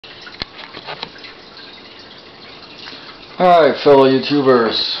Alright, fellow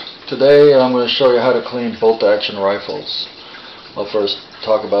YouTubers, today I'm going to show you how to clean bolt-action rifles. I'll first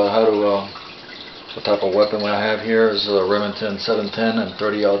talk about what type of weapon I have here is a Remington 710 and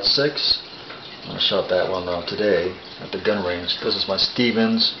 30-06. I shot that one today at the gun range. This is my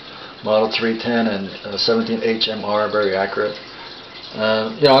Stevens Model 310 and 17 HMR, very accurate.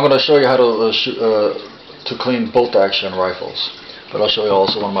 I'm going to show you how to clean bolt-action rifles. But I'll show you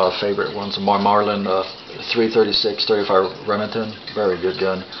also one of my favorite ones, my Marlin 336 35 Remington, very good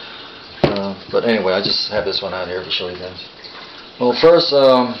gun. But anyway, I just have this one out here to show you guys. Well, first,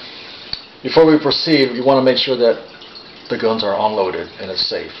 before we proceed, you want to make sure that the guns are unloaded and it's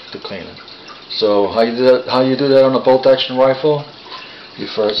safe to clean them. So how you do that on a bolt-action rifle? You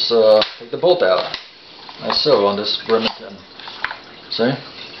first take the bolt out, like so, on this Remington. See?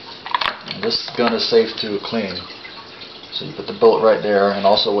 And this gun is safe to clean. So you put the bolt right there, and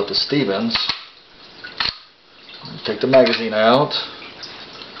also with the Stevens, take the magazine out,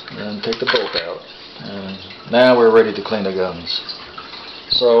 and take the bolt out. And now we're ready to clean the guns.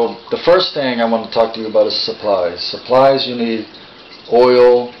 So the first thing I want to talk to you about is supplies. Supplies, you need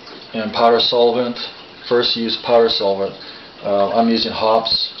oil and powder solvent. First, use powder solvent. I'm using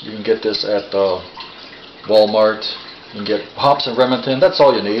Hops. You can get this at Walmart. You can get Hops and Remington. That's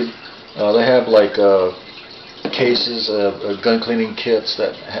all you need. They have like cases of gun cleaning kits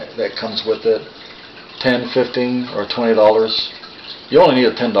that comes with it. $10, $15, or $20. You only need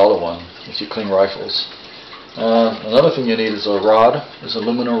a $10 one if you clean rifles. Another thing you need is a rod. It's an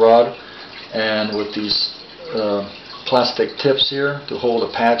aluminum rod, and with these plastic tips here to hold the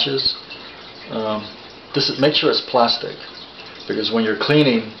patches. Make sure it's plastic, because when you're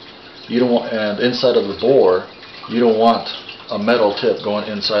cleaning, you don't want, and inside of the bore, you don't want a metal tip going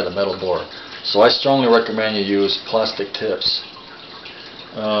inside the metal bore. So I strongly recommend you use plastic tips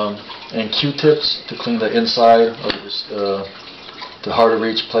and Q-tips to clean the inside of the hard to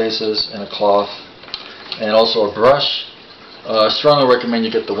reach places, and a cloth, and also a brush. I strongly recommend you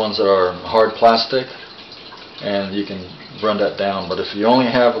get the ones that are hard plastic, and you can run that down. But if you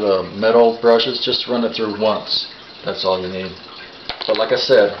only have the metal brushes, just run it through once. That's all you need. But like I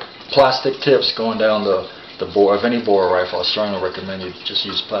said, plastic tips going down the bore of any bore rifle. I strongly recommend you just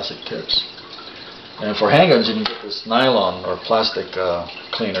use plastic tips. And for handguns, you can get this nylon or plastic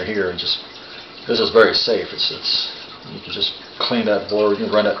cleaner here. This is very safe. You can just clean that bore. You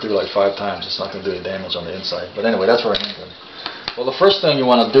can run that through like 5 times. It's not going to do any damage on the inside. But anyway, that's for a handgun. Well, the first thing you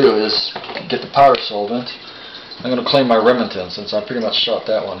want to do is get the powder solvent. I'm going to clean my Remington since I pretty much shot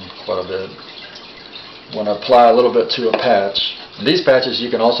that one quite a bit. I want to apply a little bit to a patch. And these patches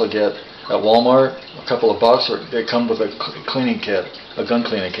you can also get at Walmart, a couple of bucks, or they come with a cleaning kit, a gun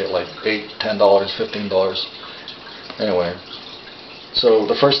cleaning kit, like $8, $10, $15. Anyway, so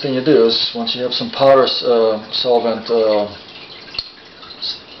the first thing you do is, once you have some powder solvent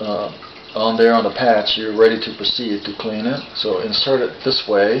on there on the patch, you're ready to proceed to clean it. So insert it this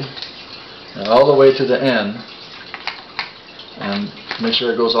way and all the way to the end, and make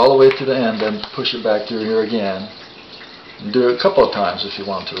sure it goes all the way to the end, then push it back through here again. And do it a couple of times if you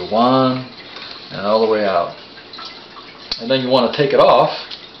want to. One, and all the way out. And then you want to take it off,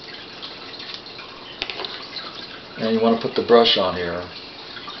 and you want to put the brush on here.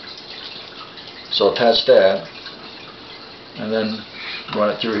 So attach that, and then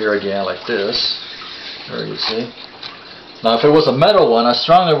run it through here again like this. There you see. Now if it was a metal one, I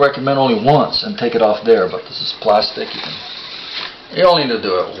strongly recommend only once and take it off there, but this is plastic. You only need to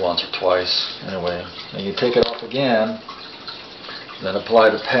do it once or twice. Anyway, then you take it off again, then apply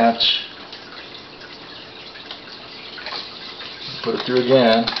the patch, put it through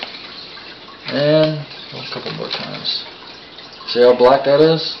again, and a couple more times. See how black that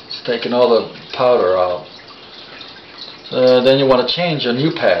is? It's taking all the powder out. Then you want to change a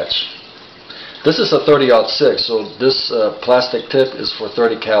new patch. This is a 30-06, so this plastic tip is for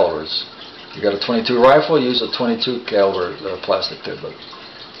 30 calibers. You got a 22 rifle, use a 22 caliber plastic tip. But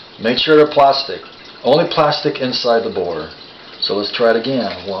make sure they're plastic. Only plastic inside the bore. So let's try it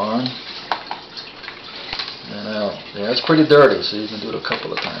again. One. And out. Yeah, it's pretty dirty, so you can do it a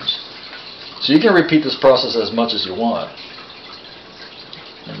couple of times. So you can repeat this process as much as you want.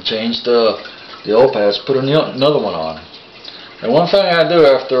 And change the old patch, put another one on. And one thing I do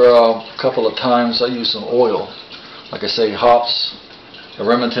after a couple of times, I use some oil. Like I say, Hops, the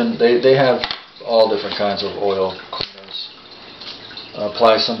Remington, they have all different kinds of oil cleaners.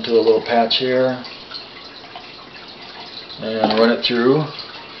 Apply some to a little patch here, and run it through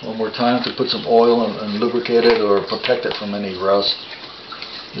one more time to put some oil and lubricate it or protect it from any rust.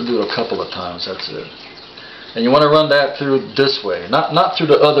 You do it a couple of times, that's it. And you want to run that through this way, not through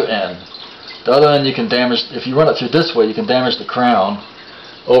the other end. The other end you can damage, if you run it through this way, you can damage the crown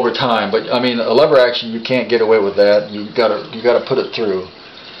over time. But I mean, a lever action, you can't get away with that. You gotta put it through.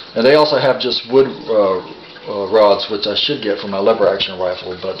 And they also have just wood rods, which I should get for my lever action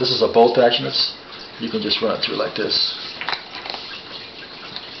rifle. But this is a bolt action. You can just run it through like this.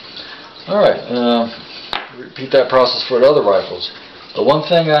 All right. Repeat that process for the other rifles. The one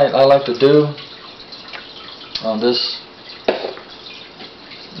thing I like to do on this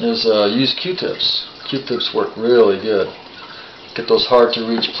is use Q-tips. Q-tips work really good. Get those hard to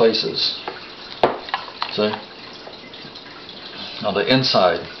reach places. See? On the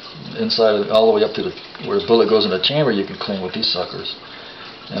inside all the way up to where the bullet goes in the chamber, you can clean with these suckers.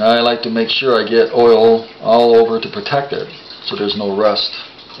 And I like to make sure I get oil all over to protect it, so there's no rust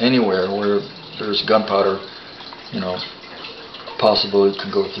anywhere where there's gunpowder, you know, possible it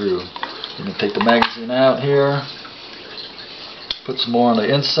can go through. You can take the magazine out here, put some more on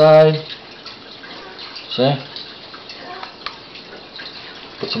the inside. See?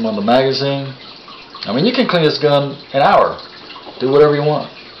 Put some on the magazine. I mean, you can clean this gun an hour. Do whatever you want.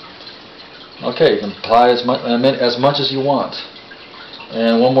 Okay, you can apply as much as you want.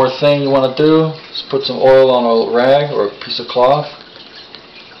 And one more thing you want to do is put some oil on a rag or a piece of cloth.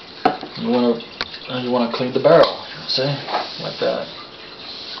 You want to clean the barrel. See, like that.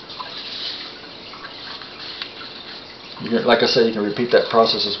 Like I said, you can repeat that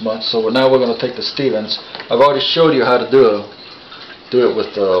process as much. So now we're going to take the Stevens. I've already showed you how to do it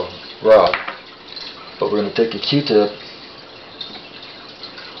with the rod, but we're going to take a Q-tip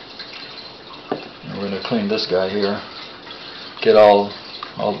and we're going to clean this guy here. Get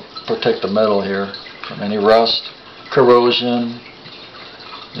I'll protect the metal here from any rust, corrosion.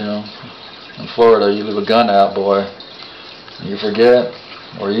 You know, in Florida, you leave a gun out, boy, and you forget,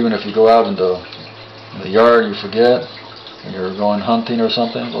 or even if you go out in the yard, you forget, and you're going hunting or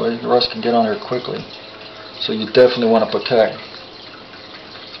something, boy, the rust can get on there quickly. So you definitely want to protect.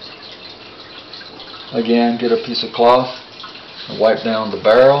 Again, get a piece of cloth and wipe down the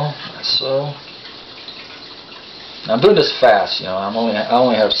barrel, like so. Now, I'm doing this fast, you know. I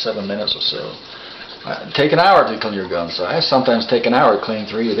only have 7 minutes or so. Take an hour to clean your gun, so I sometimes take an hour to clean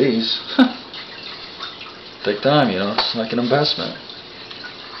 3 of these. Take time, you know. It's like an investment.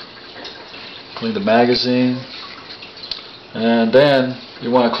 Clean the magazine, and then you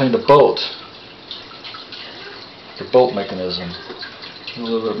want to clean the bolt. The bolt mechanism. A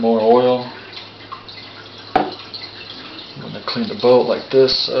little bit more oil. I'm going to clean the bolt like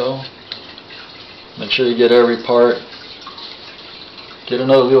this, so make sure you get every part. Get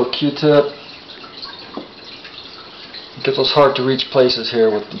another little Q-tip. Get those hard to reach places here.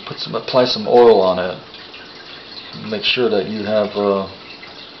 Apply some oil on it. Make sure that you have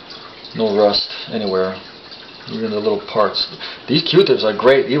no rust anywhere, even the little parts. These Q-tips are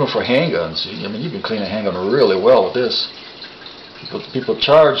great even for handguns. I mean, you can clean a handgun really well with this. People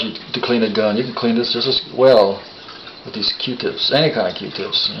charge you to clean a gun. You can clean this just as well with these Q-tips, any kind of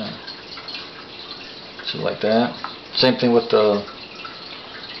Q-tips. You know. So like that. Same thing with the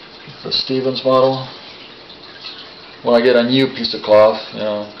Stevens model. When I get a new piece of cloth, you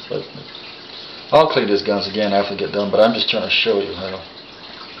know, but I'll clean these guns again after I get done, but I'm just trying to show you how.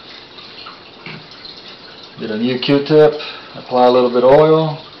 Get a new Q-tip, apply a little bit of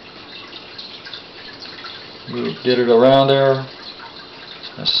oil, get it around there,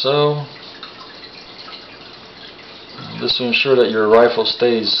 as so. This will ensure that your rifle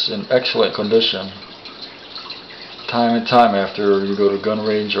stays in excellent condition time and time after you go to a gun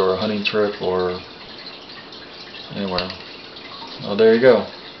range or a hunting trip or anywhere. Well, there you go.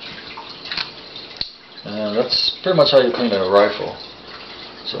 And that's pretty much how you clean a rifle.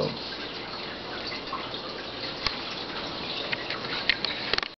 So